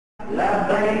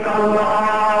لبيك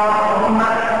اللهم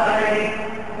لبيك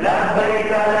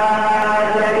لبيك لا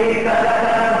شريك لك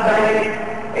لبيك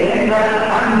إن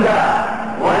الحمد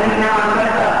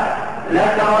والنعمة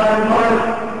لك والملك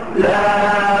لا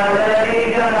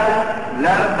شريك لك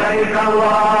لبيك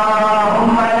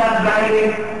اللهم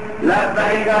لبيك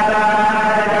لبيك لا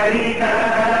شريك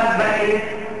لك لبيك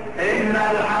إن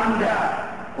الحمد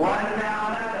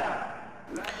والنعمة.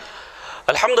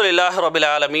 అల్హమ్దులిల్లాహి రబ్బిల్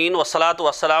ఆలమీన్ వస్సలాతు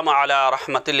వస్సలాము అలా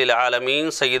రహ్మతిల్ ఆలమీన్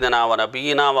సయ్యిదనా వ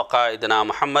నబీనా వ ఖాయిదనా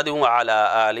ముహమ్మదిన్ వ అలా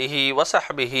ఆలిహి వ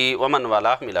సహ్బిహి వ మన్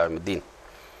వాలాహు ఇలా యౌమిద్దీన్.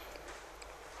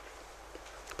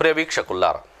 ప్రియ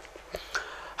వీక్షకులారా,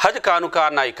 హజ్ కానుక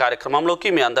అన్న ఈ కార్యక్రమంలోకి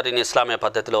మీ అందరినీ ఇస్లామీయ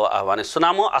పద్ధతిలో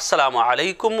ఆహ్వానిస్తున్నాము. అస్సలాము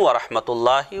అలైకుం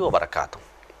వరహ్మతుల్లాహి వబరకాతు.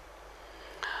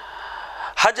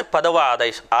 హజ్ 10వ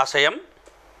ఆశయం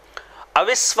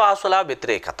అవిశ్వాసుల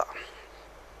వ్యతిరేకత.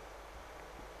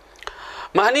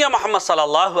 మహనీయ ముహమ్మద్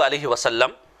సల్లల్లాహు అలైహి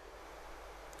వసల్లం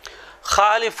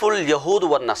ఖాలిఫుల్ యహూద్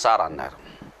వన్ నసారా అన్నారు.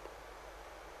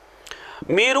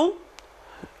 మీరు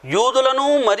యూదులను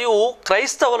మరియు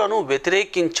క్రైస్తవులను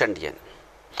వ్యతిరేకించండి అని.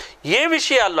 ఏ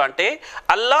విషయాల్లో అంటే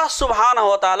అల్లాహ్ సుబ్హానహు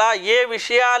వ తఆలా ఏ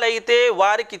విషయాలైతే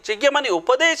వారికి చెయ్యమని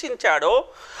ఉపదేశించాడో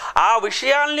ఆ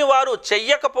విషయాల్ని వారు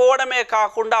చెయ్యకపోవడమే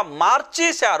కాకుండా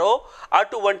మార్చేశారో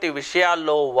అటువంటి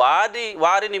విషయాల్లో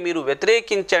వారిని మీరు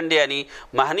వ్యతిరేకించండి అని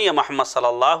మహనీయ ముహమ్మద్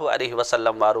సల్లల్లాహు అలైహి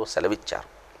వసల్లం వారు సెలవిచ్చారు.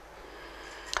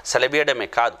 సెలవీయడమే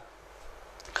కాదు,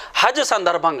 హజ్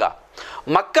సందర్భంగా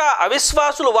మక్కా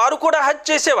అవిశ్వాసులు వారు కూడా హజ్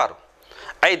చేసేవారు.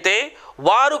 అయితే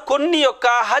వారు కొన్ని యొక్క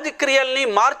హజ్ క్రియల్ని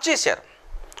మార్చేశారు.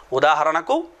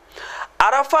 ఉదాహరణకు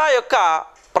అరఫా యొక్క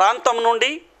ప్రాంతం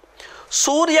నుండి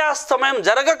సూర్యాస్తమయం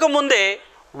జరగకముందే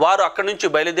వారు అక్కడి నుంచి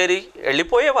బయలుదేరి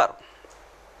వెళ్ళిపోయేవారు.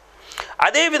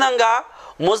 అదేవిధంగా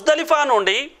ముజ్దలిఫా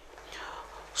నుండి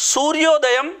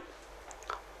సూర్యోదయం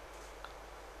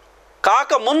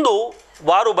కాకముందు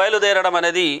వారు బయలుదేరడం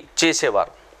అనేది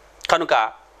చేసేవారు. కనుక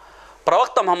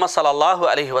ప్రవక్త ముహమ్మద్ సల్లల్లాహు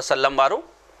అలైహి వసల్లం వారు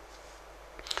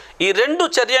ఈ రెండు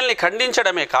చర్యల్ని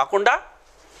ఖండించడమే కాకుండా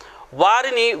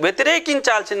వారిని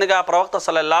వ్యతిరేకించాల్సిందిగా ప్రవక్త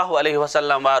సల్లల్లాహు అలైహి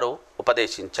వసల్లం వారు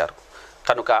ఉపదేశించారు.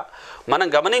 కనుక మనం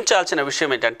గమనించాల్సిన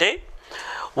విషయం ఏంటంటే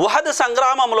ఉహద్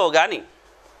సంగ్రామంలో కానీ,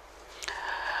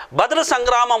 బద్ర్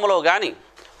సంగ్రామంలో కానీ,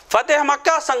 ఫతేహ్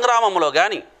మక్కా సంగ్రామంలో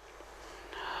కానీ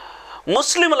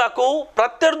ముస్లింలకు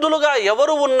ప్రత్యర్థులుగా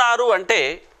ఎవరు ఉన్నారు అంటే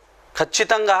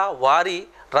ఖచ్చితంగా వారి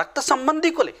రక్త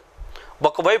సంబంధికులే.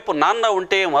 ఒకవైపు నాన్న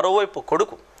ఉంటే మరోవైపు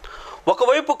కొడుకు,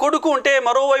 ఒకవైపు కొడుకు ఉంటే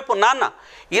మరోవైపు నాన్న,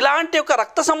 ఇలాంటి ఒక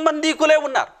రక్త సంబంధీకులే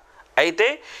ఉన్నారు. అయితే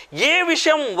ఏ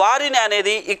విషయం వారిని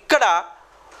అనేది ఇక్కడ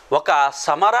ఒక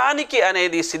సమరానికి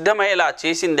అనేది సిద్ధమయ్యేలా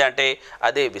చేసింది అంటే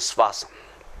అదే విశ్వాసం.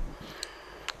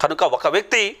 కనుక ఒక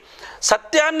వ్యక్తి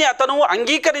సత్యాన్ని అతను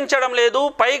అంగీకరించడం లేదు,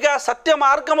 పైగా సత్య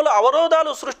మార్గములో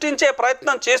అవరోధాలు సృష్టించే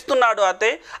ప్రయత్నం చేస్తున్నాడు. అయితే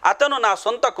అతను నా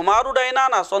సొంత కుమారుడైనా,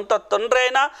 నా సొంత తండ్రి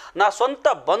అయినా, నా సొంత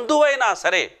బంధువైనా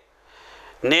సరే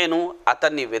నేను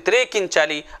అతన్ని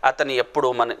వ్యతిరేకించాలి, అతన్ని ఎప్పుడూ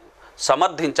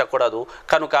సమర్థించకూడదు.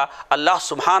 కనుక అల్లాహ్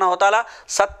సుబ్హానహు వ తఆలా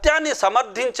సత్యాన్ని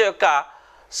సమర్థించే యొక్క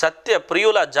సత్య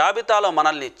ప్రియుల జాబితాలో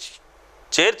మనల్ని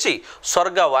చేర్చి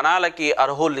స్వర్గ వనాలకి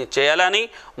అర్హుల్ని చేయాలని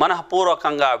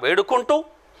మనఃపూర్వకంగా వేడుకుంటూ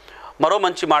మరో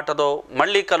మంచి మాటతో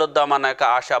మళ్ళీ కలుద్దామన్న యొక్క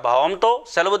ఆశాభావంతో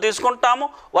సెలవు తీసుకుంటాము.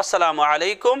 వస్సలాము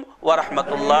అలైకుం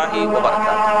వరహ్మతుల్లాహి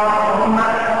వబరకాతుహు.